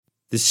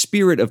The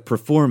spirit of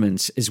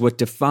performance is what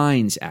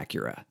defines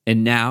Acura.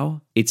 And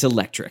now, it's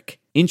electric.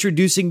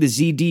 Introducing the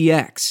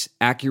ZDX,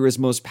 Acura's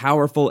most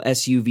powerful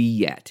SUV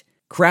yet.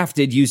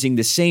 Crafted using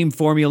the same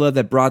formula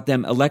that brought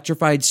them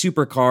electrified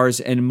supercars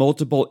and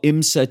multiple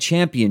IMSA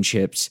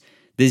championships,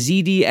 the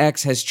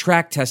ZDX has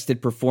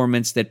track-tested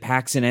performance that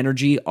packs an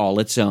energy all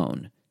its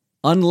own.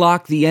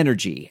 Unlock the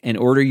energy and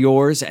order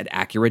yours at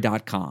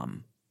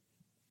Acura.com.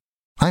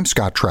 I'm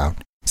Scott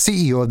Trout,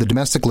 CEO of the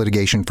domestic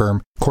litigation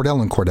firm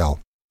Cordell &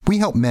 Cordell. We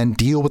help men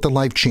deal with the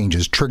life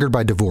changes triggered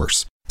by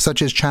divorce,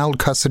 such as child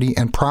custody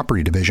and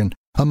property division,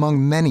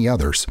 among many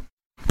others.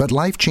 But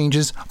life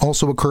changes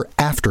also occur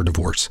after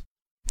divorce.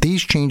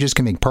 These changes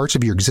can make parts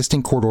of your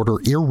existing court order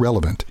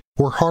irrelevant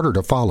or harder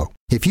to follow.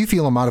 If you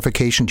feel a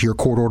modification to your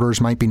court orders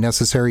might be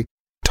necessary,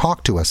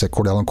 talk to us at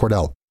Cordell &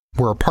 Cordell.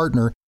 We're a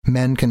partner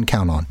men can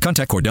count on.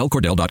 Contact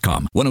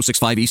CordellCordell.com,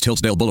 1065 East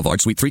Hillsdale Boulevard,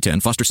 Suite 310,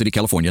 Foster City,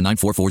 California,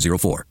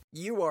 94404.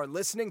 You are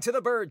listening to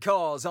the Bird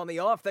Calls on the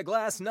Off the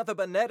Glass, Nothing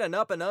But Net, and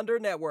Up and Under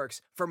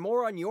networks. For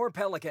more on your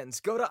Pelicans,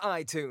 go to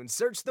iTunes,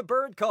 search the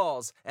Bird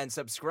Calls, and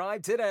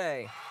subscribe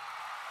today.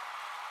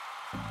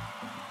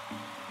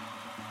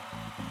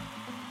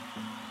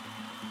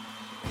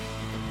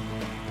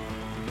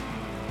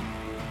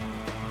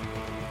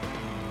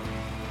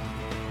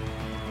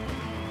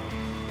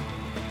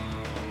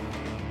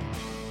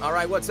 All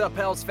right, what's up,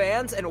 Pels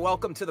fans, and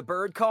welcome to the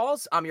Bird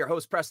Calls. I'm your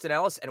host, Preston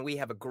Ellis, and we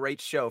have a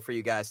great show for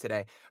you guys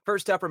today.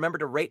 First up, remember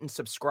to rate and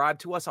subscribe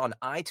to us on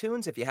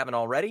iTunes if you haven't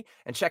already,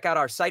 and check out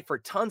our site for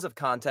tons of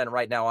content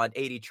right now on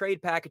 80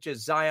 trade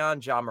packages, Zion,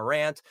 John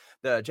Morant,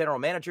 the general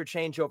manager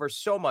changeover,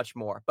 so much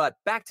more. But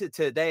back to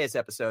today's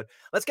episode.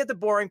 Let's get the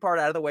boring part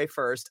out of the way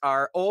first.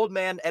 Our old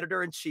man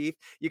editor-in-chief,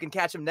 you can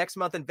catch him next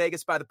month in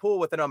Vegas by the pool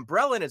with an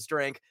umbrella in his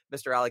drink,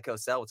 Mr. Ali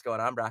Cosell. What's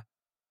going on, brah?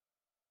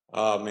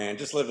 Oh, man,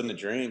 just living the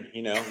dream,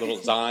 you know,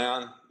 little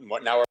Zion.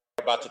 Now we're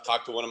about to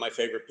talk to one of my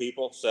favorite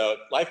people, so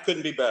life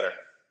couldn't be better.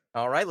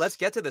 All right, let's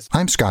get to this.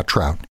 I'm Scott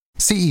Trout,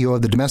 CEO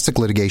of the domestic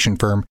litigation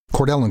firm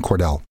Cordell &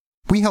 Cordell.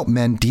 We help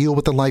men deal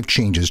with the life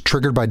changes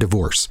triggered by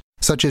divorce,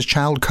 such as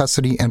child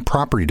custody and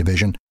property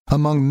division,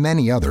 among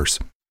many others.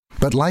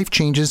 But life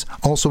changes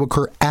also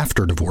occur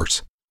after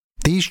divorce.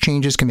 These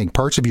changes can make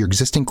parts of your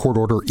existing court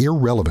order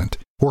irrelevant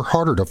or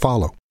harder to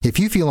follow. If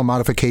you feel a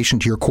modification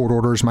to your court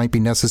orders might be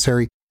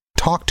necessary,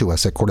 talk to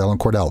us at Cordell &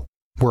 Cordell.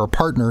 We're a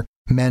partner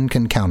men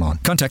can count on.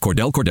 Contact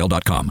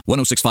CordellCordell.com,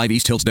 1065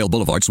 East Hillsdale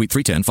Boulevard, Suite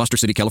 310, Foster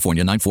City,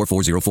 California,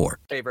 94404.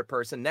 Favorite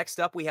person. Next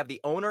up, we have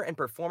the owner and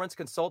performance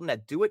consultant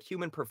at Do It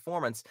Human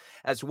Performance,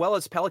 as well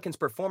as Pelicans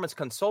performance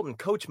consultant,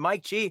 Coach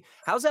Mike G.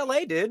 How's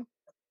LA, dude?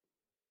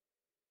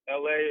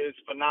 LA is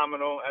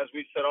phenomenal. As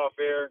we said off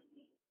air,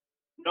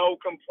 no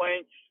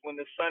complaints. When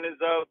the sun is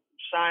up,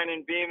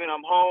 shining, beaming,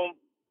 I'm home.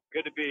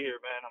 Good to be here,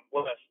 man. I'm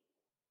blessed.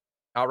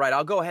 All right,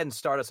 I'll go ahead and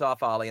start us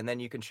off, Ollie, and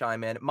then you can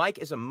chime in. Mike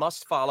is a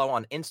must-follow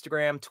on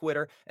Instagram,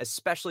 Twitter,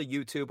 especially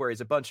YouTube, where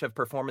he's a bunch of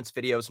performance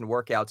videos and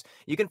workouts.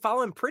 You can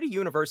follow him pretty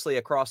universally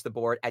across the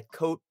board at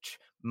Coach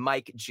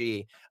Mike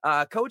G.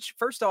 Coach,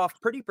 first off,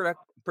 pretty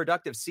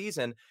productive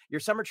season.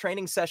 Your summer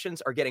training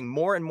sessions are getting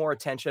more and more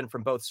attention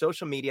from both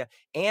social media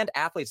and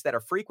athletes that are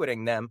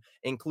frequenting them,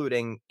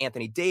 including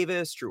Anthony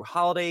Davis, Jrue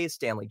Holiday,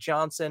 Stanley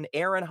Johnson,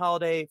 Aaron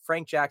Holiday,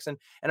 Frank Jackson,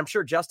 and I'm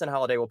sure Justin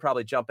Holiday will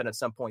probably jump in at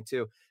some point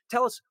too.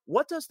 Tell us,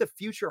 what does the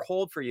future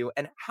hold for you,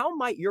 and how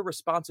might your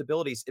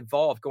responsibilities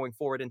evolve going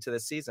forward into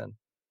this season?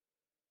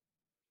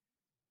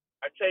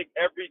 I take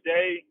every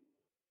day,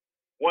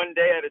 one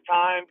day at a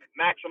time,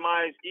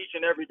 maximize each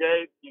and every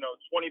day,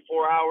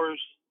 24 hours,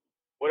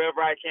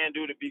 whatever I can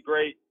do to be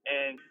great,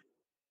 and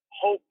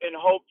hope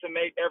to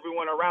make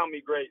everyone around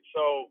me great.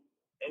 So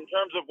in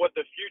terms of what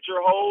the future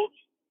holds,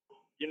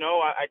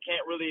 I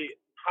can't really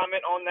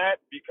comment on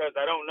that because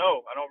I don't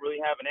know. I don't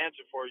really have an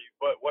answer for you.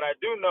 But what I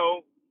do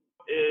know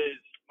is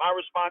my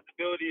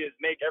responsibility is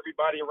make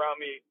everybody around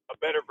me a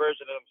better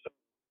version of themselves.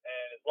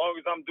 And as long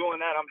as I'm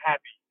doing that, I'm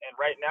happy. And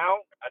right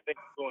now, I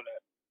think I'm doing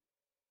that.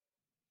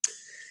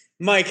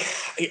 Mike,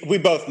 we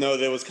both know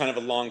there was kind of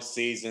a long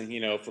season,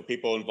 for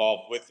people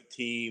involved with the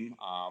team,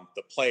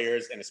 the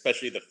players, and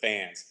especially the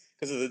fans,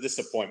 because of the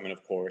disappointment,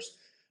 of course.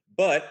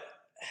 But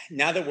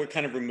now that we're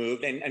kind of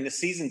removed, and the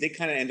season did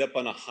kind of end up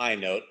on a high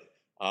note,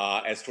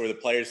 as to where the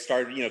players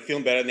started,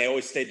 feeling better, and they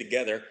always stayed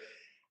together.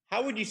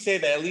 How would you say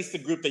that at least the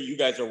group that you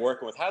guys are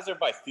working with, how's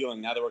everybody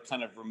feeling now that we're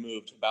kind of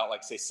removed about,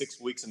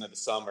 6 weeks into the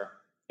summer,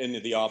 into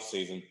the off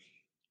season?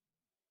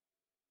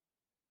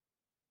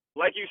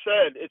 Like you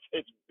said,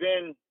 it's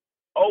been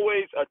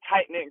always a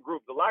tight-knit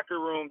group. The locker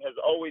room has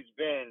always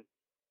been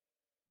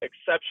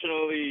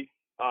exceptionally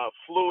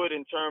fluid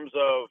in terms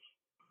of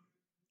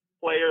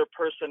player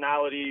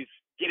personalities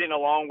getting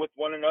along with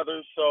one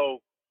another. So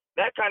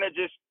that kind of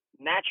just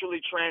naturally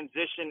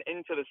transitioned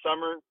into the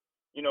summer.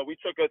 We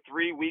took a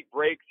 3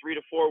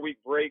 to 4 week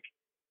break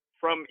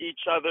from each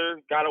other,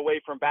 got away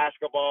from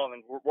basketball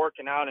and we're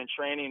working out and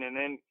training. And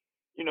then,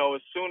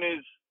 as soon as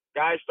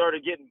guys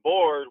started getting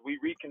bored, we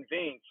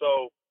reconvened.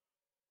 So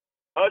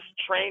us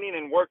training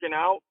and working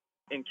out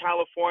in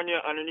California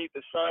underneath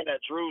the sun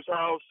at Jrue's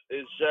house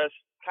is just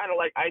kind of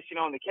like icing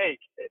on the cake.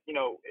 You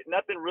know,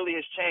 nothing really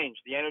has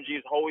changed. The energy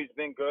has always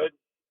been good.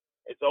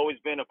 It's always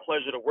been a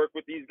pleasure to work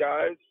with these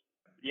guys.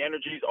 The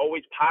energy is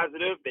always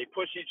positive. They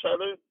push each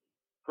other.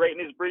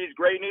 Greatness breeds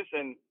greatness.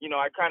 And, you know,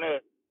 I kind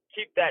of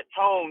keep that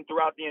tone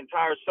throughout the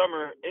entire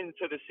summer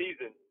into the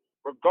season.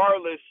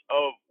 Regardless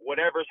of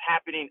whatever's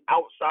happening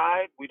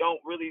outside, we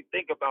don't really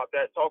think about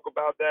that, talk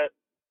about that,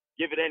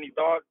 give it any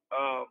thought.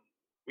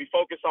 We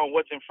focus on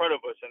what's in front of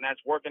us, and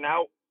that's working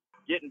out,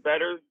 getting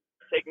better,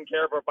 taking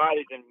care of our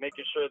bodies, and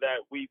making sure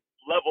that we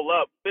level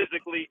up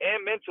physically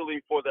and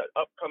mentally for the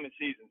upcoming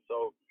season.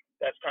 So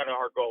that's kind of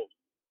our goal.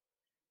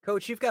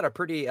 Coach, you've got a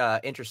pretty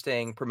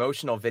interesting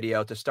promotional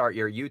video to start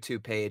your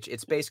YouTube page.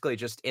 It's basically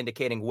just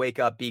indicating wake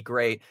up, be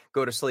great,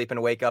 go to sleep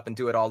and wake up and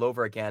do it all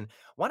over again.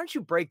 Why don't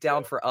you break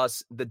down for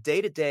us the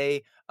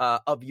day-to-day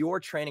of your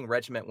training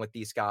regimen with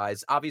these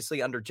guys?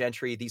 Obviously, under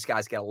Gentry, these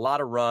guys get a lot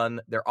of run.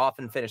 They're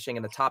often finishing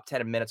in the top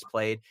 10 minutes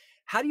played.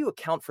 How do you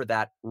account for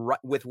that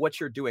with what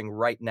you're doing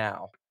right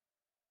now?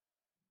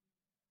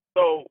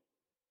 So,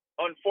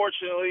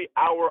 unfortunately,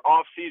 our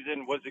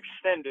off-season was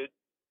extended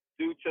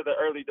due to the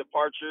early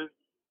departure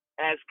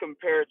as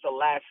compared to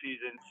last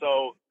season.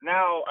 So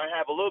now I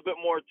have a little bit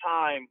more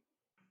time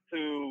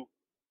to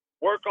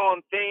work on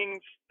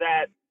things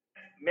that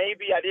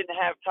maybe I didn't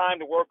have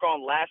time to work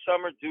on last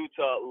summer due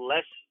to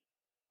less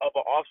of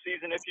an off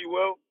season, if you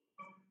will.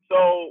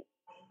 So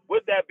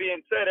with that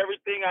being said,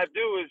 everything I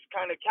do is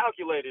kind of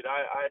calculated.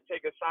 I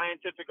take a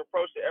scientific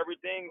approach to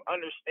everything,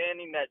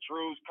 understanding that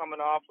Jrue's coming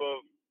off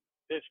of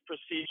this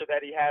procedure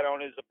that he had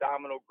on his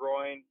abdominal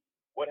groin,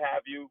 what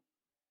have you,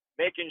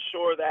 making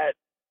sure that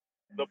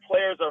the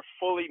players are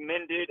fully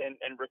mended and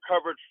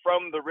recovered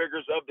from the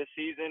rigors of the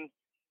season,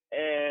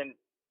 and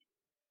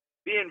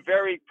being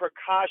very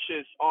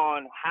precautious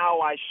on how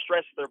I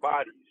stress their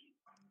bodies.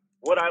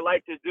 What I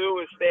like to do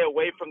is stay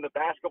away from the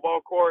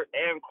basketball court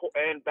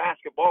and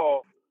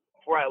basketball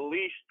for at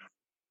least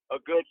a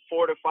good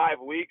 4 to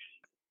 5 weeks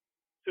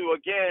to,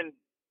 again,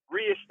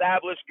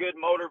 reestablish good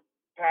motor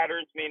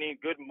patterns, meaning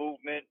good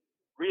movement,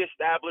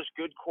 reestablish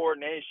good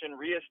coordination,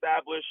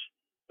 reestablish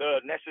the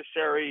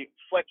necessary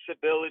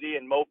flexibility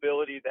and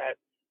mobility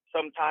that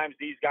sometimes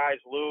these guys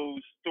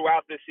lose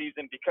throughout the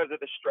season because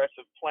of the stress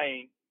of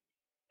playing,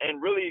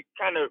 and really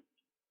kind of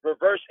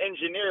reverse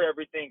engineer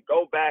everything,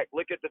 go back,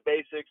 look at the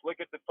basics,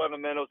 look at the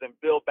fundamentals, and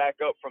build back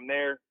up from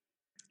there.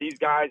 These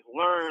guys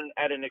learn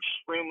at an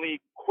extremely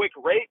quick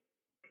rate,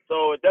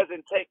 so it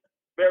doesn't take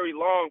very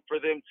long for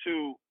them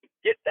to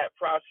get that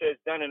process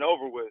done and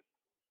over with.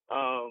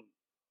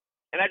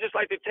 And I just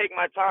like to take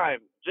my time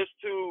just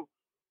to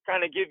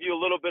kind of give you a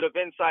little bit of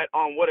insight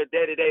on what a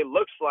day-to-day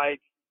looks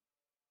like.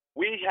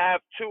 We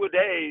have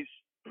 2-a-days,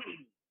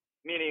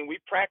 meaning we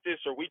practice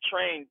or we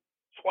train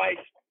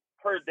twice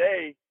per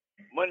day,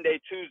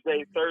 Monday,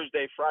 Tuesday,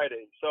 Thursday,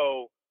 Friday.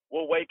 So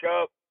we'll wake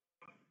up,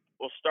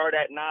 we'll start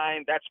at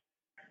 9. That's,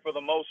 for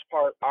the most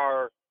part,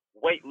 our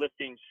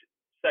weightlifting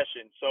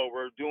session. So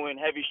we're doing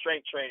heavy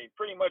strength training,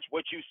 pretty much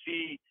what you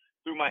see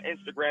through my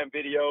Instagram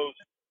videos,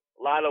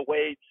 a lot of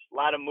weights, a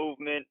lot of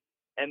movement.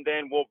 And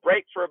then we'll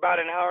break for about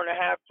an hour and a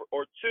half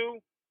or 2,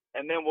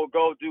 and then we'll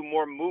go do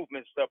more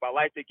movement stuff. I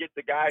like to get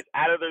the guys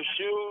out of their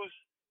shoes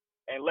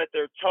and let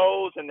their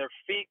toes and their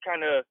feet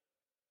kind of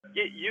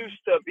get used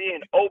to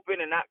being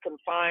open and not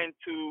confined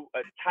to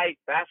a tight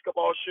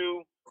basketball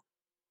shoe,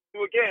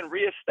 to, again,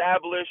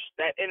 reestablish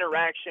that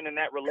interaction and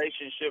that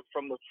relationship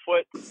from the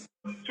foot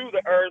to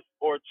the earth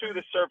or to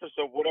the surface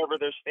of whatever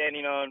they're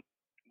standing on.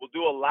 We'll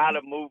do a lot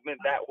of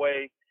movement that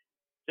way,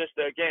 just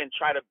to, again,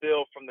 try to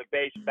build from the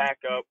base back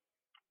up.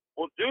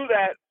 We'll do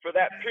that for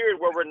that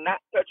period where we're not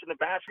touching the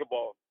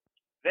basketball.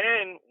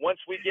 Then once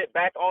we get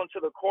back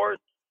onto the court,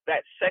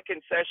 that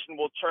second session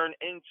will turn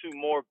into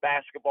more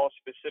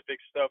basketball-specific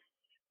stuff,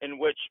 in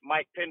which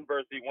Mike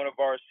Penberthy, one of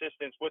our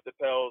assistants with the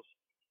Pels,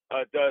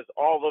 does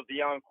all of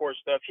the on-court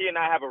stuff. He and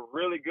I have a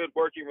really good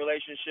working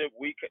relationship.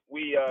 We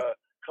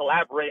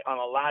collaborate on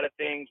a lot of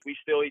things. We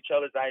steal each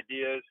other's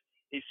ideas.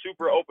 He's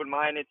super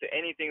open-minded to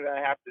anything that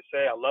I have to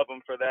say. I love him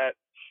for that.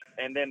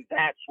 And then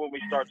that's when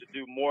we start to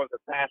do more of the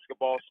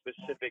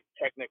basketball-specific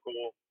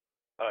technical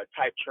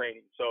type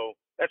training. So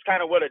that's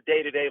kind of what a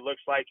day-to-day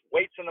looks like.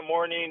 Weights in the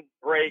morning,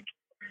 break,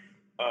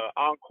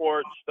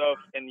 on-court stuff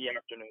in the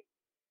afternoon.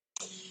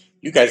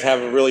 You guys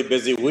have a really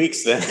busy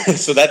weeks then,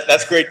 so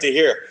that's great to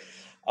hear.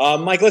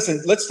 Mike,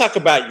 listen, let's talk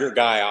about your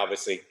guy,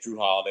 obviously, Jrue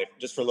Holiday,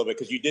 just for a little bit,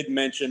 because you did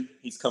mention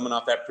he's coming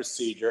off that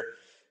procedure.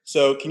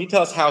 So can you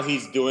tell us how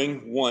he's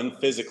doing, one,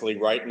 physically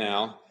right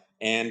now?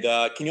 And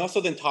can you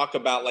also then talk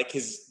about like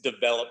his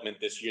development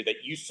this year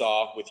that you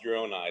saw with your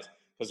own eyes?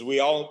 Because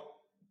we all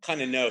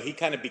kind of know he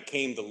kind of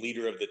became the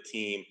leader of the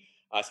team,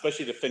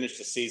 especially to finish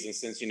the season,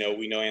 since,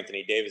 we know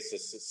Anthony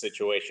Davis'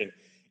 situation.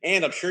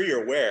 And I'm sure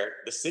you're aware,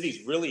 the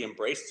city's really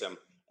embraced him.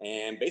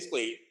 And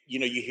basically,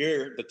 you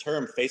hear the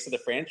term face of the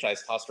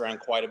franchise tossed around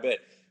quite a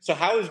bit. So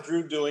how is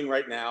Jrue doing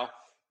right now?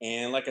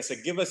 And like I said,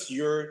 give us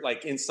your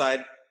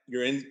insight,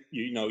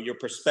 your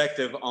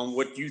perspective on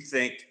what you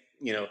think,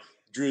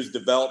 Jrue's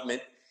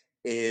development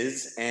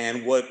is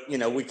and what,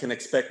 we can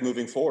expect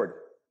moving forward.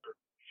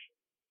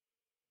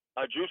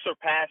 Jrue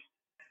surpassed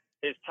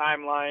his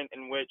timeline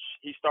in which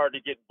he started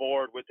to get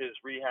bored with his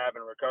rehab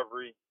and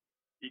recovery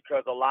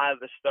because a lot of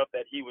the stuff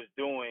that he was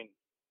doing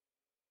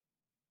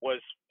was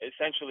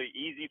essentially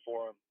easy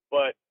for him.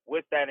 But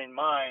with that in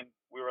mind,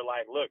 we were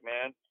like, look,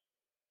 man,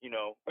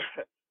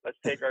 let's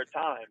take our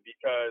time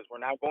because we're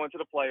not going to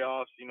the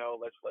playoffs.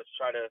 Let's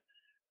try to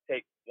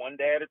take one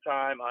day at a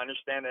time. I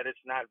understand that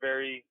it's not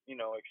very,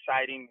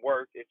 exciting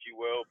work, if you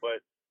will, but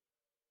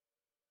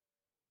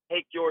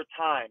take your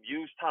time,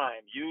 use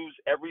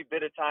every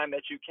bit of time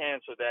that you can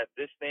so that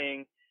this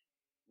thing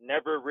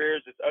never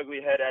rears its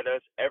ugly head at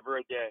us ever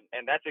again.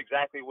 And that's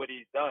exactly what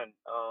he's done.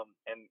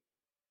 And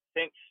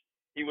since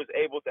he was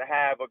able to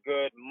have a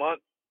good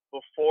month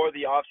before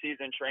the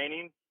off-season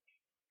training,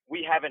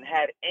 we haven't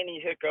had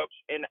any hiccups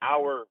in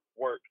our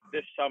work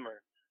this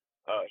summer.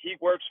 He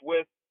works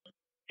with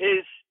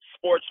his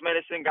sports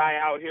medicine guy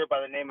out here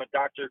by the name of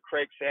Dr.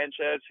 Craig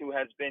Sanchez, who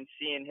has been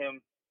seeing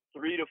him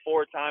 3 to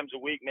 4 times a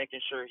week,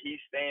 making sure he's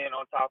staying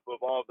on top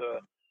of all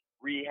the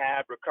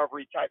rehab,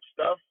 recovery type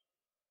stuff.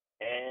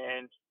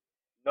 And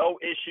no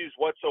issues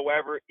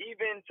whatsoever,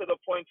 even to the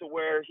point to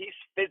where he's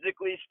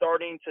physically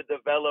starting to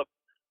develop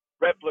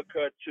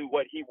replica to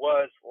what he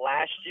was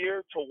last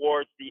year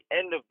towards the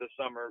end of the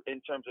summer in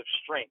terms of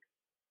strength.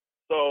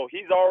 So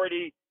he's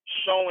already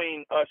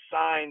showing us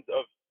signs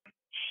of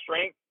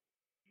strength,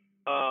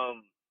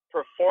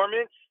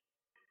 performance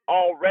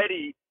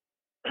already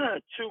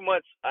 2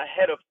 months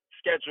ahead of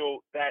schedule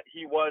that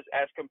he was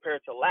as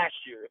compared to last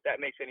year, if that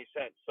makes any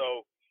sense.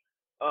 So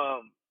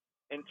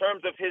in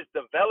terms of his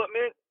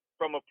development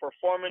from a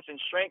performance and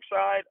strength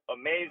side,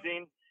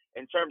 amazing.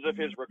 In terms of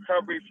his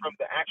recovery from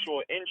the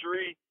actual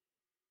injury,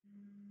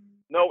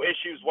 no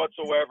issues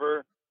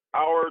whatsoever.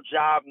 Our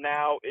job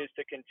now is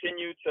to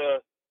continue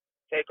to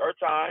take our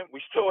time.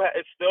 It's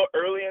still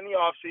early in the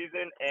off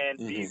season and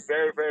be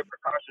very, very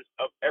precautious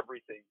of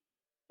everything.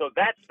 So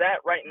that's that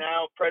right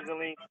now,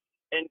 presently.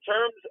 In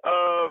terms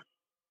of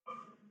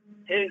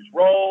his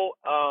role,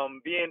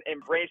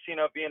 embracing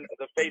of being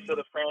the face of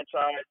the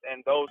franchise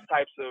and those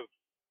types of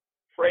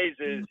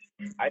phrases,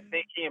 I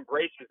think he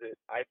embraces it.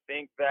 I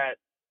think that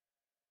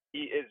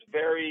he is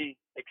very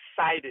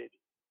excited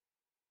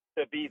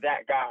to be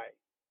that guy.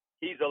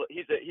 He's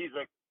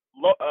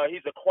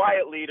a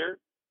quiet leader,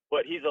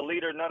 but he's a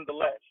leader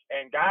nonetheless.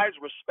 And guys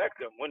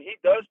respect him. When he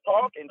does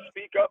talk and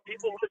speak up,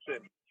 people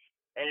listen.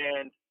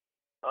 And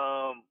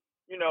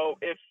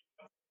if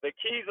the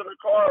keys of the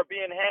car are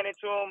being handed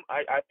to him,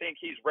 I think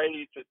he's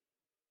ready to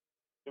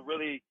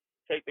really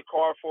take the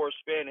car for a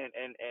spin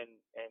and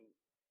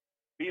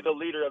be the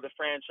leader of the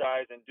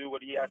franchise and do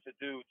what he has to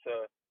do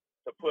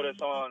to put us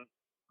on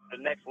the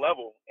next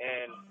level.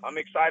 And I'm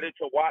excited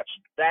to watch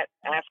that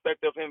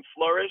aspect of him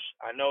flourish.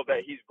 I know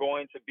that he's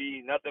going to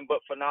be nothing but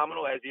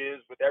phenomenal, as he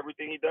is with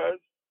everything he does.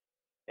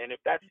 And if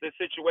that's the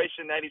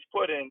situation that he's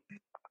put in,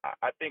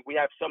 I think we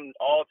have something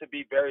all to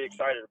be very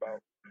excited about.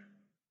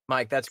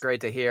 Mike, that's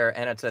great to hear,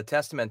 and it's a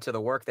testament to the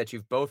work that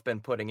you've both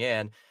been putting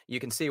in. You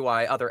can see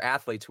why other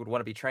athletes would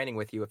want to be training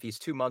with you if he's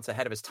 2 months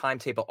ahead of his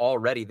timetable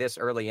already this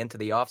early into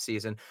the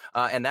offseason.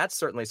 And that's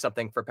certainly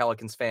something for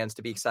Pelicans fans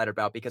to be excited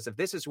about, because if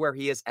this is where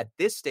he is at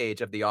this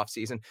stage of the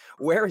offseason,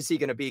 where is he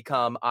going to be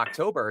come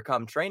October,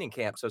 come training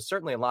camp? So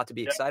certainly a lot to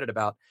be excited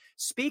about.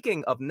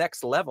 Speaking of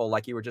next level,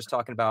 like you were just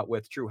talking about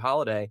with Jrue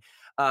Holiday,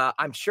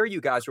 I'm sure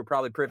you guys were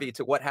probably privy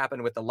to what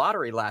happened with the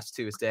lottery last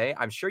Tuesday.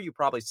 I'm sure you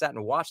probably sat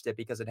and watched it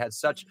because it had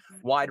such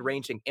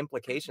wide-ranging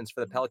implications for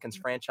the Pelicans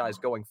franchise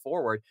going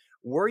forward.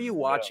 Were you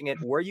watching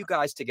it? Were you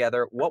guys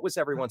together? What was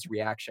everyone's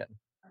reaction?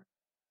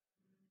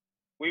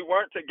 We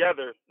weren't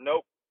together.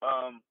 Nope.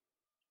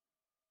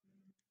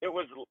 It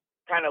was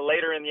kind of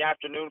later in the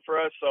afternoon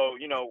for us. So,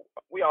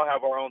 we all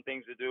have our own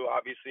things to do.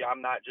 Obviously,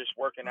 I'm not just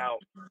working out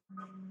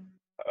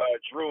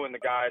Jrue and the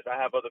guys.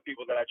 I have other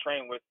people that I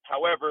train with.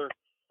 However,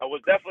 I was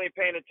definitely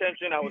paying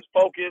attention. I was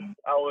focused.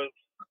 I was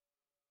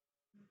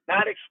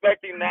not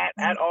expecting that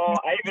at all.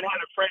 I even had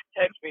a friend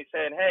text me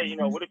saying, hey,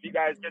 what if you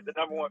guys get the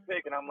number 1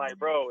 pick? And I'm like,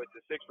 bro, it's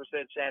a 6%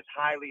 chance,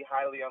 highly,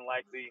 highly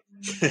unlikely.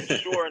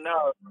 And sure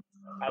enough,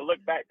 I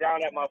look back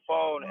down at my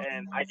phone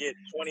and I get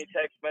 20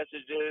 text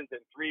messages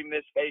and 3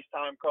 missed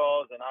FaceTime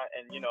calls, and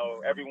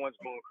everyone's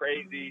going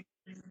crazy.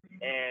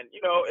 And,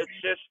 it's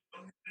just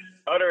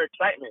utter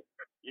excitement.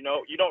 You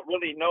don't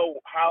really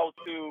know how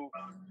to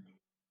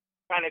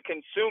kind of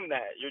consume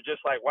that. You're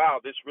just like,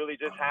 wow, this really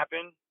just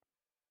happened.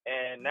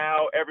 And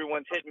now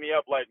everyone's hitting me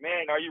up like,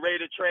 man, are you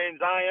ready to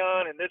train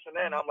Zion and this and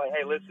that? And I'm like,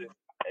 hey, listen,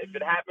 if it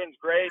happens,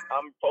 great.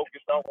 I'm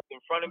focused on what's in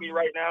front of me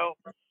right now.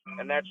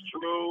 And that's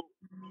Jrue,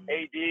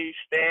 AD,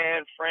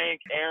 Stan, Frank,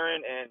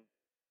 Aaron, and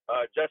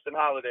Justin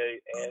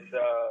Holiday. And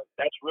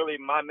that's really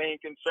my main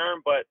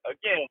concern. But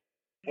again,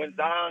 when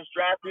Zion's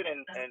drafted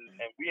and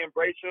we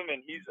embrace him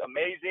and he's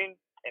amazing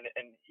and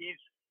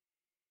he's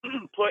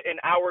put in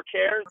our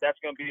care, that's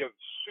going to be a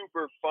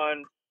super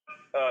fun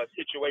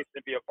situation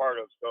to be a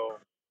part of. So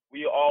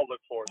we all look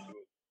forward to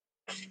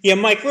it. Yeah,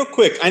 Mike, real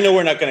quick, I know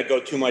we're not going to go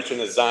too much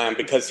into Zion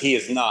because he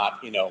is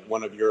not,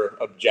 one of your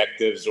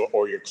objectives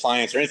or your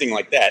clients or anything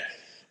like that.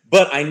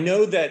 But I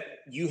know that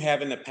you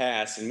have in the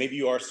past, and maybe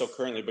you are still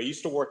currently, but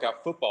used to work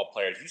out football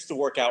players, used to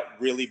work out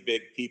really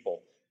big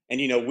people. And,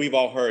 we've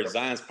all heard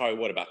Zion's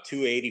probably about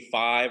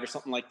 285 or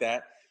something like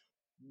that.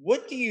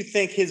 What do you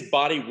think his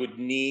body would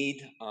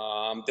need?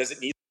 Does it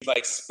need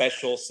like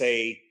special,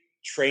 say,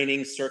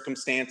 training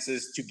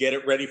circumstances to get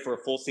it ready for a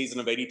full season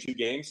of 82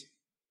 games?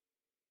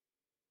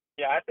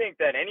 Yeah, I think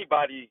that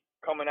anybody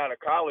coming out of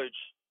college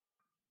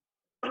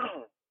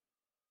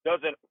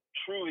doesn't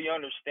truly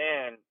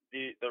understand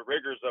the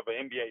rigors of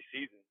an NBA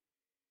season.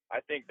 I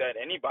think that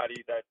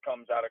anybody that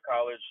comes out of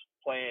college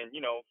playing,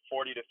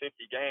 40 to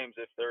 50 games,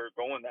 if they're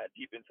going that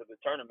deep into the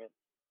tournament,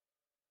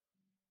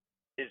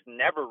 is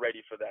never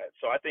ready for that.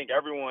 So I think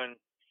everyone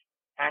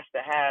has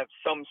to have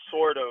some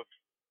sort of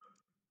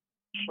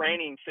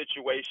training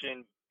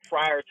situation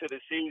prior to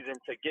the season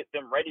to get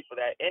them ready for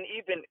that. And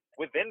even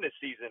within the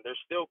season, they're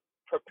still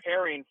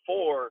preparing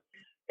for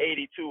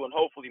 82 and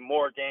hopefully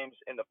more games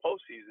in the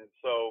postseason.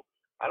 So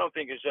I don't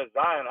think it's just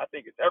Zion. I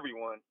think it's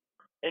everyone.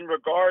 In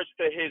regards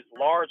to his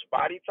large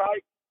body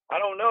type, I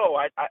don't know.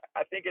 I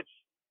think it's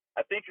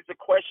a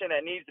question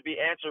that needs to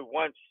be answered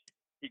once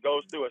he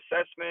goes through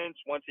assessments,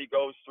 once he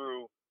goes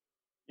through,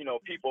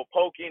 people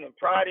poking and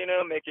prodding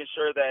him, making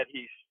sure that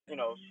he's,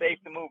 safe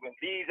to move in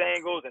these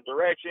angles and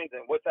directions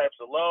and what types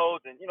of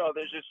loads. And,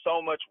 there's just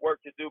so much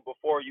work to do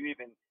before you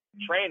even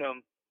train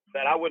him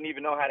that I wouldn't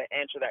even know how to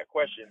answer that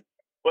question.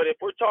 But if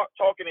we're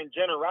talking in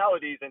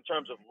generalities in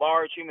terms of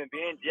large human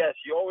beings, yes,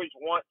 you always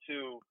want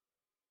to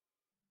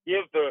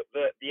give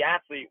the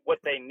athlete what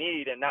they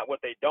need and not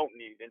what they don't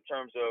need in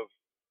terms of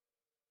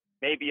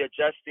maybe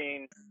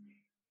adjusting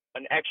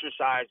an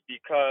exercise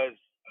because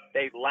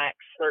they lack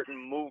certain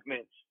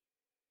movements,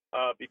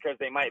 because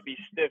they might be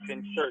stiff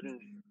in certain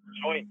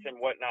joints and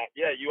whatnot.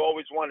 Yeah, you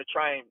always want to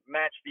try and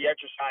match the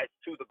exercise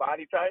to the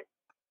body type,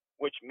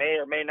 which may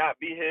or may not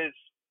be his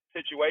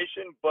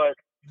situation. But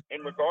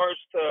in regards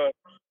to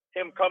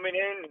him coming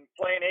in and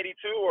playing 82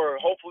 or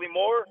hopefully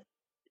more,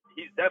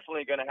 he's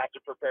definitely going to have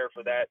to prepare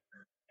for that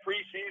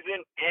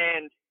preseason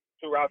and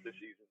throughout the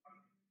season.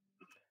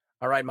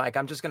 All right, Mike,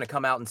 I'm just going to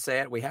come out and say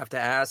it. We have to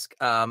ask.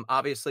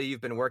 Obviously,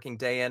 you've been working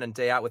day in and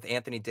day out with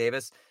Anthony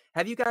Davis.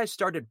 Have you guys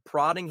started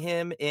prodding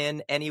him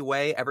in any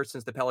way ever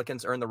since the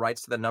Pelicans earned the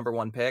rights to the number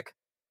 1 pick?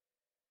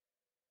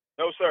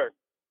 No, sir.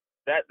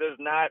 That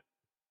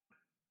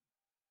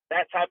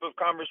type of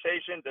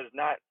conversation is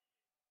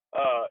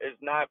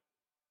not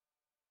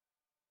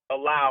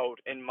allowed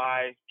in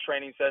my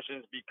training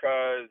sessions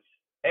because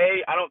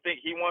A, I don't think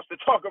he wants to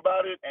talk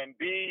about it, and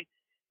B,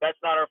 that's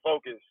not our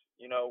focus.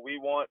 We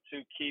want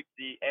to keep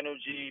the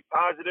energy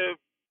positive.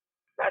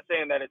 Not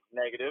saying that it's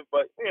negative,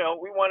 but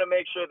we want to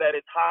make sure that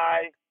it's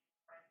high.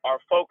 Our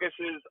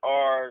focuses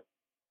are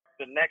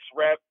the next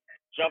rep,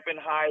 jumping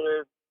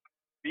higher,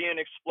 being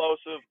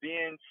explosive,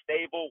 being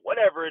stable,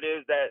 whatever it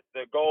is that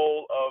the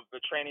goal of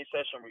the training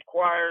session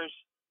requires.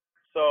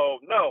 So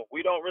no,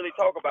 we don't really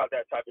talk about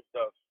that type of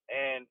stuff.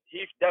 And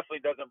he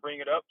definitely doesn't bring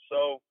it up.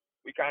 So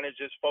we kind of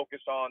just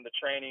focus on the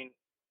training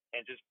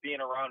and just being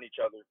around each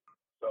other.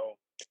 So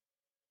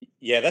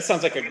yeah, that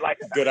sounds like a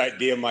good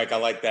idea, Mike. I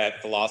like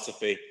that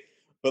philosophy.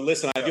 But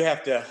listen, I do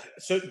have to,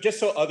 just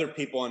so other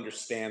people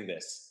understand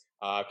this,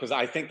 because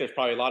I think there's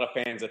probably a lot of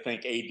fans that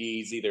think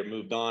AD's either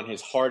moved on,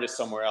 his heart is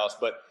somewhere else.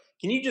 But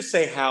can you just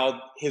say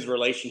how his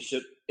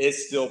relationship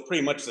is still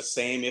pretty much the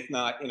same, if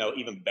not,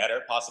 even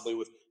better, possibly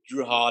with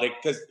Jrue Holiday?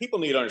 Because people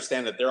need to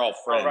understand that they're all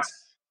friends. Right.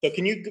 So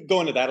can you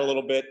go into that a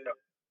little bit?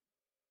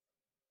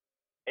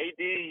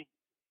 AD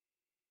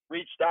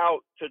reached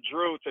out to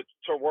Jrue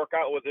to work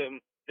out with him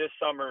this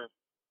summer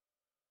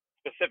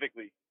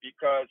specifically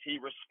because he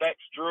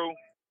respects Jrue.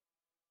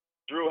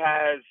 Jrue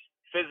has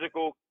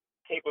physical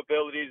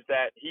capabilities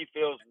that he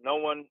feels no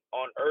one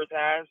on earth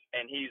has,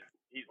 and he's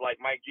like,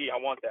 Mike G, I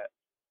want that.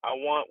 I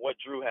want what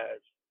Jrue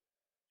has.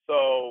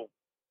 So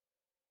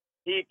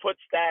he puts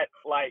that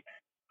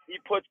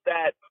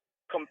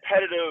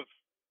competitive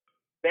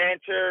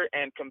banter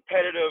and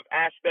competitive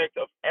aspect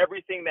of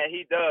everything that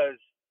he does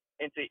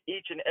into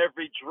each and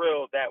every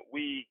drill that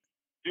we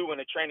do in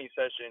a training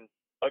session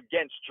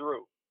against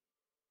Jrue.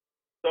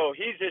 So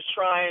he's just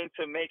trying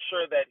to make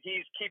sure that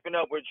he's keeping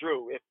up with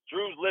Jrue. If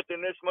Drew's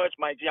lifting this much,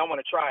 Mike G, I want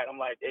to try it. I'm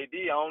like, AD,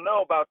 I don't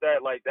know about that.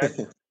 Like, that's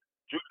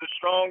Drew's a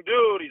strong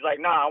dude. He's like,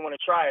 nah, I want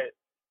to try it.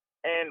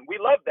 And we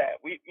love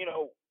that.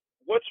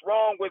 What's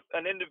wrong with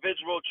an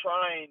individual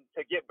trying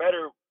to get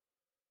better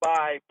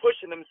by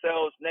pushing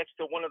themselves next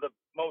to one of the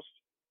most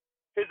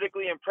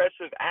physically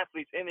impressive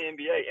athletes in the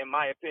NBA, in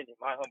my opinion,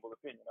 my humble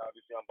opinion.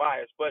 Obviously, I'm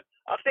biased, but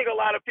I think a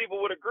lot of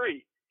people would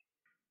agree.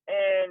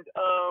 And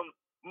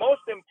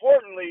most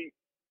importantly,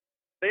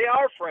 they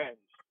are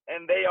friends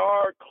and they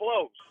are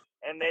close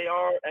and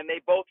they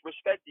both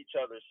respect each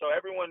other. So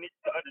everyone needs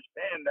to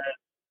understand that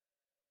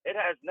it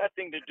has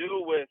nothing to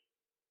do with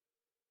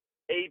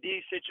AD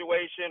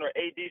situation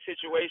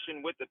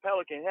with the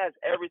Pelicans. It has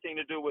everything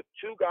to do with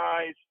two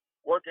guys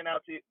working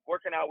out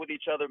with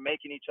each other,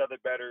 making each other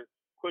better,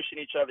 pushing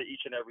each other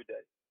each and every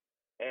day.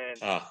 And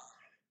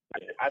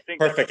I think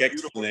perfect that's a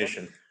beautiful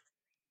explanation. thing.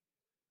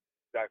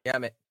 Exactly. Yeah,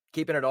 man.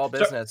 Keeping it all So,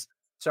 business.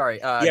 Sorry,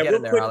 yeah, get real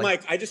in there, quick, Ollie.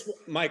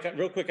 Mike,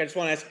 real quick, I just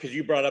want to ask because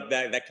you brought up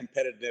that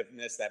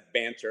competitiveness, that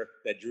banter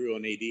that Jrue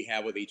and AD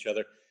have with each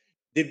other.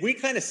 Did we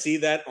kind of see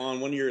that on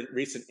one of your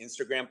recent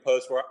Instagram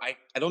posts where I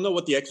don't know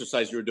what the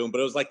exercise you were doing, but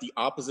it was like the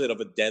opposite of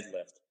a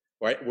deadlift,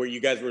 right? Where you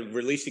guys were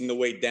releasing the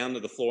weight down to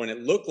the floor, and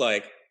it looked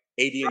like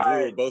AD and Jrue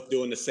Right. were both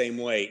doing the same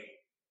weight.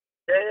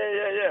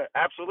 Yeah.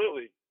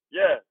 Absolutely.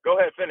 Yeah. Go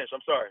ahead. Finish.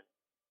 I'm sorry.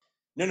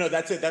 No,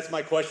 that's it. That's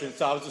my question.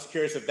 So I was just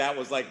curious if that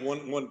was like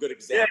one good Yeah.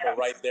 example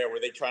right there, where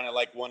they trying to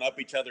like one up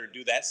each other and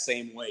do that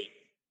same weight.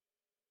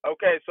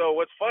 Okay. So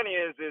what's funny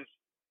is,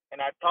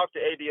 and I talk to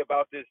AD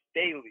about this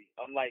daily.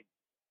 I'm like,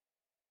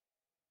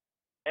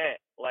 man,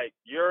 like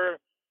you're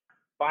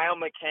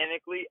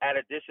biomechanically at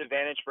a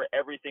disadvantage for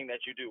everything that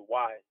you do.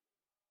 Why?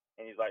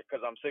 And he's like,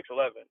 because I'm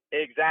 6'11".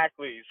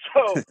 Exactly.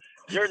 So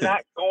you're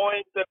not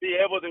going to be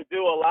able to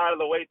do a lot of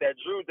the weight that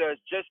Jrue does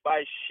just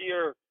by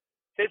sheer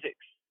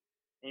physics.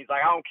 And he's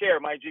like, I don't care,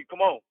 Mike G, come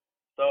on.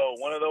 So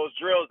one of those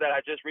drills that I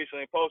just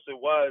recently posted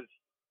was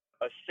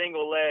a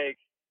single leg,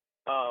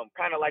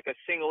 kind of like a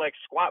single leg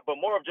squat,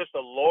 but more of just a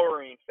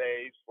lowering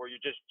phase where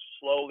you're just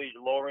slowly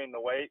lowering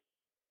the weight.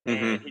 And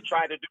Mm-hmm. he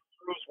tried to do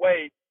Jrue's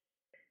weight,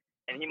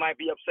 and he might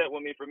be upset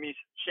with me for me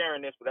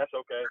sharing this, but that's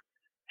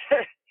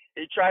okay.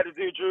 He tried to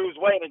do Jrue's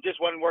weight and it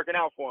just wasn't working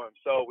out for him.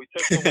 So we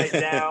took the weight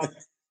down,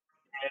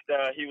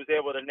 and he was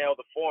able to nail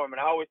the form.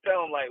 And I always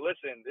tell him, like,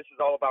 listen, this is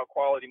all about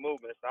quality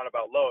movement. It's not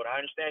about load. I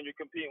understand you're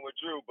competing with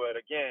Jrue, but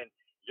again,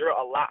 you're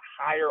a lot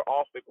higher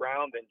off the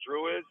ground than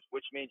Jrue is,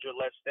 which means you're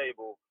less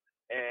stable.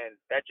 And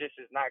that just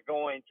is not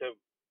going to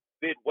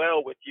fit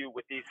well with you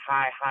with these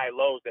high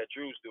lows that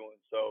Jrue's doing.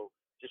 So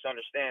just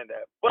understand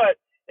that. But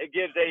it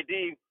gives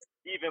AD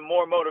even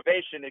more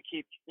motivation to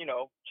keep,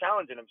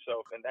 challenging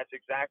himself. And that's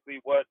exactly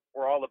what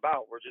we're all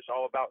about. We're just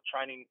all about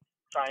trying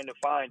to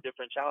find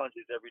different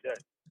challenges every day.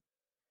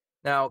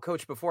 Now,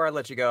 Coach, before I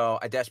let you go,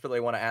 I desperately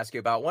want to ask you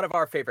about one of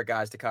our favorite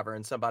guys to cover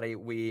and somebody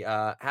we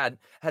had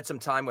some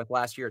time with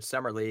last year at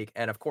Summer League.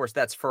 And, of course,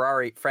 that's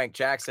Ferrari Frank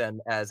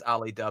Jackson, as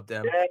Ali dubbed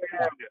him.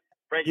 Yeah,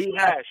 Frankie He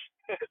Flash.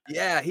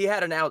 he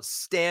had an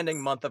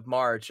outstanding month of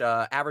March,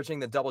 averaging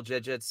the double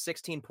digits,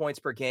 16 points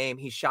per game.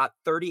 He shot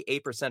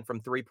 38% from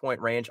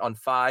three-point range on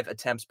 5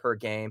 attempts per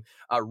game.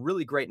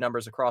 Really great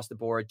numbers across the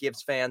board.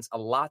 Gives fans a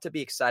lot to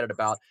be excited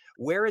about.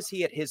 Where is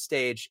he at his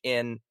stage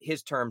in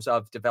his terms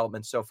of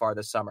development so far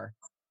this summer?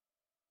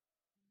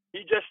 He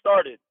just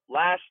started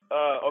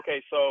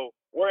okay, so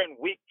we're in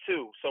week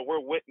 2. So we're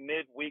with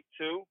mid-week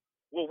 2.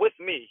 Well, with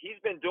me, he's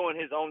been doing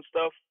his own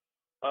stuff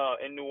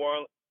in New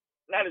Orleans.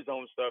 Not his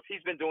own stuff.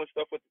 He's been doing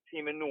stuff with the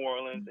team in New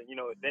Orleans, and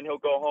then he'll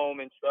go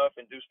home and stuff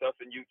and do stuff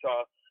in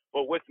Utah.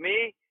 But with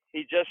me,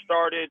 he just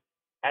started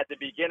at the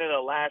beginning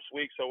of last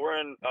week. So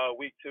we're in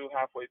week 2,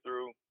 halfway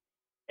through,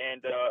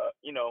 and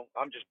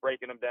I'm just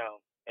breaking him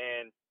down.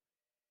 And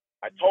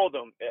I told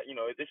him,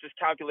 this is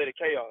calculated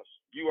chaos.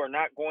 You are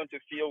not going to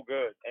feel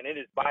good, and it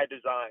is by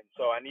design.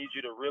 So I need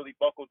you to really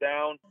buckle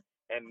down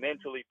and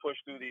mentally push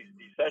through these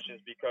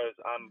sessions, because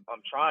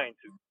I'm trying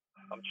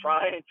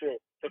to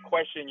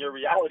question your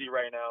reality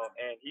right now,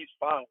 and he's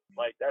fine.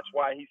 Like, that's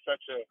why he's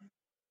such a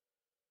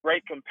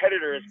great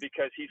competitor, is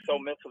because he's so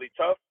mentally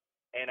tough.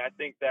 And I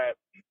think that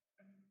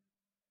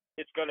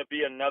it's going to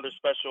be another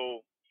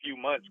special few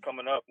months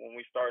coming up when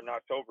we start in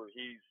October.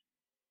 He's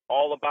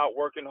all about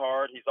working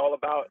hard. He's all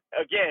about,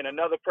 again,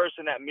 another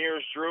person that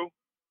mirrors Jrue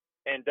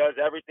and does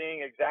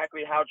everything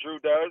exactly how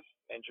Jrue does.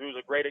 And Drew's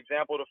a great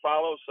example to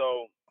follow.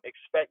 So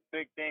expect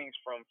big things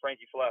from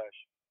Frankie Flash.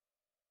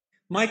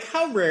 Mike,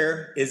 how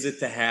rare is it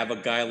to have a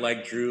guy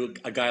like Jrue,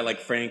 a guy like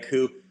Frank,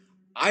 who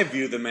I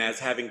view them as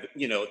having,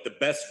 the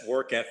best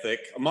work ethic,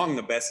 among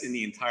the best in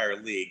the entire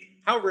league?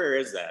 How rare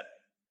is that?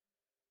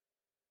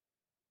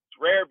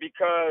 It's rare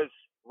because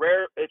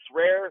it's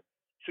rare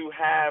to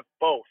have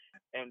both.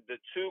 And the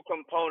two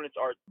components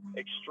are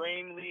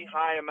extremely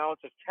high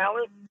amounts of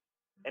talent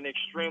and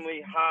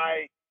extremely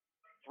high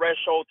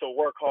threshold to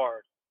work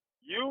hard.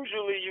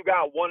 Usually you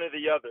got one or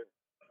the other.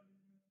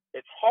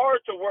 It's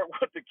hard to work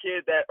with the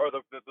kid or the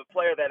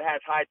player that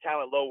has high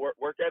talent, low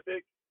work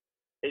ethic.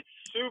 It's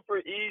super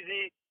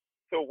easy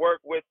to work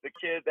with the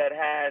kid that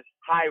has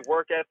high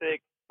work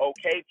ethic,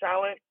 okay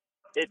talent.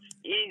 It's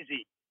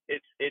easy.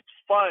 It's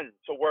fun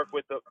to work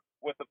with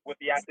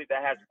the athlete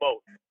that has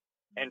both.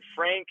 And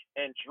Frank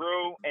and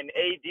Jrue and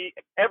AD,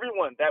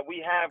 everyone that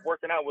we have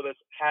working out with us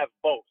have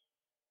both.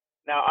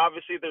 Now,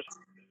 obviously, there's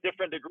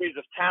different degrees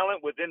of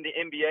talent within the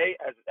NBA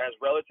as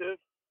relative,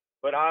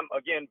 but I'm,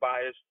 again,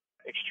 biased.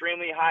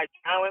 Extremely high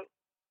talent,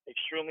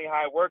 extremely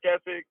high work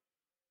ethic.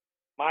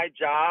 My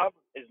job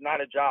is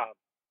not a job.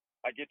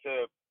 I get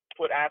to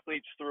put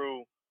athletes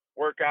through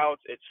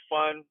workouts. It's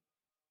fun.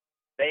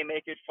 They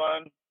make it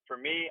fun. For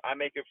me, I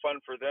make it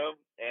fun for them.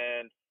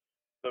 And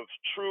the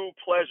true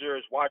pleasure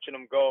is watching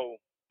them go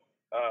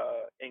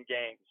in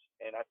games.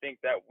 And I think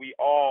that we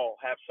all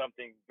have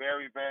something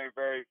very, very,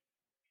 very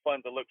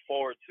fun to look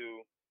forward to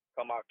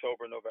come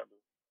October,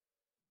 November.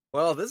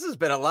 Well, this has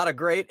been a lot of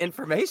great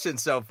information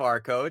so far,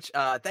 Coach.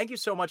 Thank you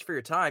so much for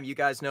your time. You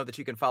guys know that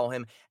you can follow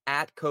him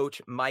at Coach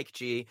Mike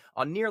G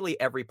on nearly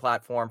every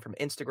platform, from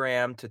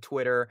Instagram to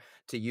Twitter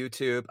to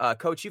YouTube.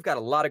 Coach, you've got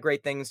a lot of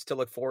great things to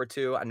look forward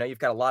to. I know you've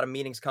got a lot of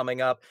meetings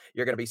coming up.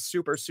 You're going to be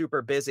super,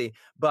 super busy,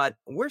 but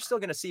we're still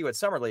going to see you at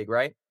Summer League,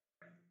 right?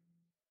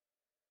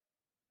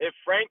 If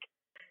Frank,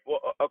 well,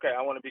 okay,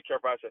 I want to be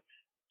careful. I said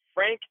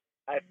Frank.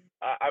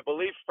 I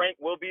believe Frank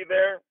will be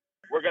there.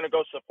 We're going to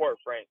go support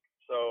Frank.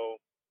 So,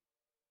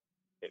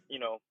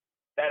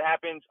 that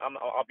happens,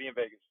 I'll be in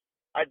Vegas.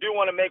 I do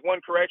want to make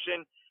one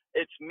correction.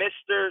 It's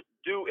Mr.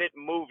 Do It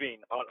Moving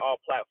on all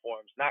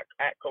platforms, not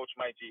at Coach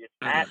Mike G. It's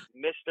at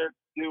Mr.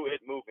 Do It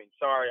Moving.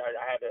 Sorry,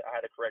 I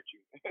had to correct you.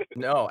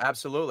 No,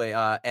 absolutely.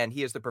 And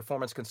he is the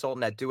performance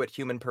consultant at Do It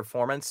Human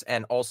Performance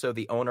and also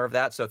the owner of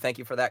that. So thank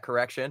you for that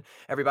correction.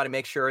 Everybody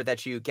make sure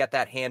that you get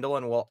that handle,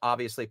 and we'll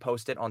obviously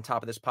post it on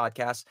top of this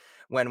podcast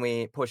when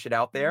we push it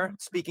out there.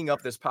 Speaking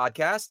of this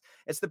podcast,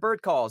 it's the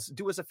Bird Calls.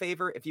 Do us a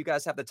favor, if you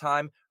guys have the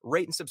time,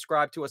 rate and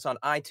subscribe to us on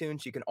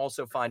iTunes. You can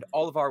also find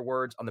all of our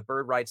words on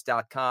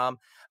thebirdrights.com.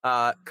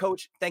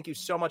 Coach, thank you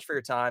so much for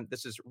your time.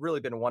 This has really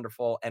been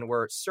wonderful, and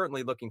we're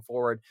certainly looking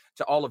forward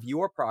to all of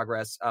your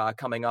progress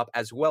coming up,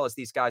 as well as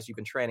these guys you've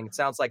been training. It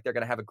sounds like they're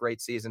going to have a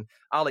great season.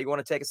 Ollie, you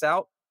want to take us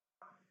out?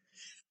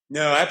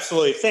 No,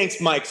 absolutely.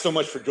 Thanks, Mike, so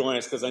much for joining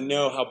us, because I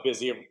know how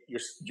busy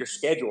your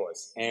schedule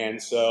is.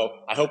 And so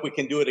I hope we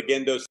can do it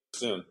again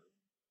soon.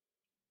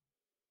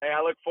 Hey,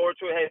 I look forward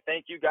to it. Hey,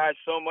 thank you guys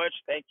so much.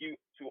 Thank you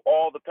to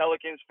all the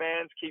Pelicans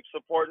fans. Keep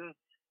supporting,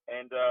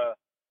 and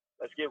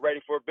let's get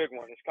ready for a big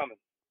one. It's coming.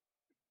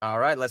 All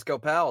right, let's go,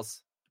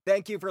 pals.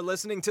 Thank you for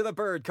listening to the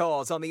Bird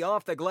Calls on the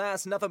Off the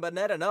Glass, Nothing But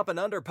Net, and Up and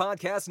Under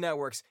podcast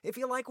networks. If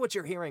you like what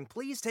you're hearing,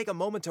 please take a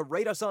moment to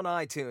rate us on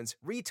iTunes,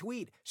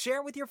 retweet,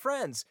 share with your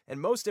friends, and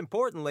most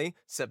importantly,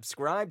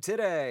 subscribe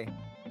today.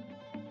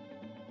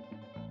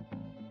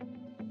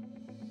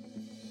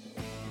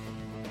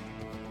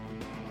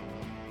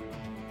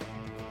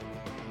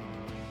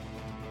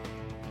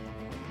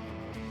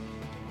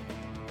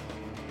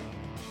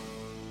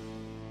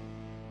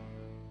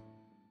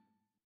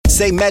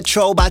 Say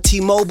Metro by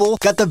T-Mobile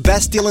got the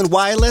best deal in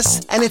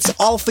wireless, and it's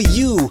all for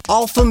you,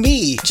 all for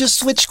me. Just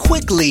switch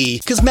quickly,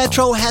 cause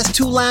Metro has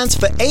 2 lines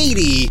for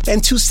 $80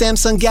 and 2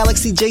 Samsung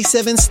Galaxy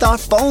J7 Star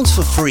phones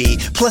for free,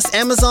 plus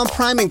Amazon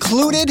Prime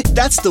included.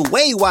 That's the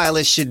way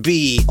wireless should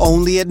be,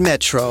 only at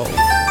Metro.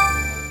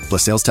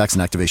 Plus sales tax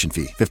and activation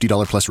fee.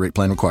 $50 plus rate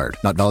plan required.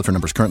 Not valid for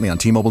numbers currently on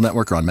T-Mobile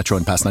network or on Metro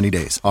in past 90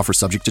 days. Offer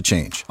subject to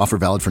change. Offer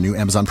valid for new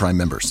Amazon Prime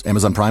members.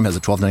 Amazon Prime has a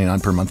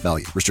 $12.99 per month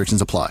value.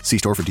 Restrictions apply. See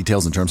store for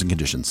details and terms and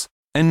conditions.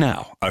 And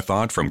now, a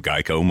thought from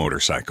Geico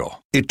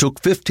Motorcycle. It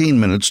took 15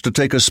 minutes to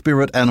take a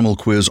spirit animal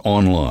quiz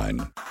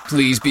online.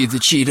 Please be the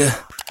cheetah.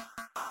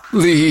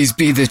 Please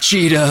be the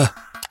cheetah.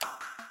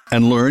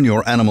 And learn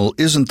your animal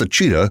isn't the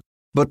cheetah,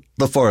 but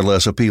the far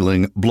less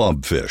appealing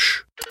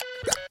blobfish.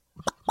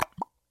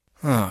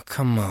 Oh,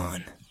 come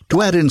on.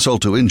 To add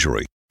insult to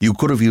injury, you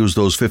could have used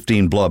those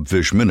 15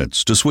 blobfish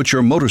minutes to switch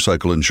your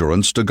motorcycle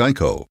insurance to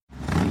Geico.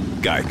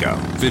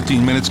 Geico.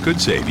 15 minutes could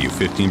save you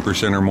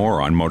 15% or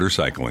more on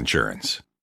motorcycle insurance.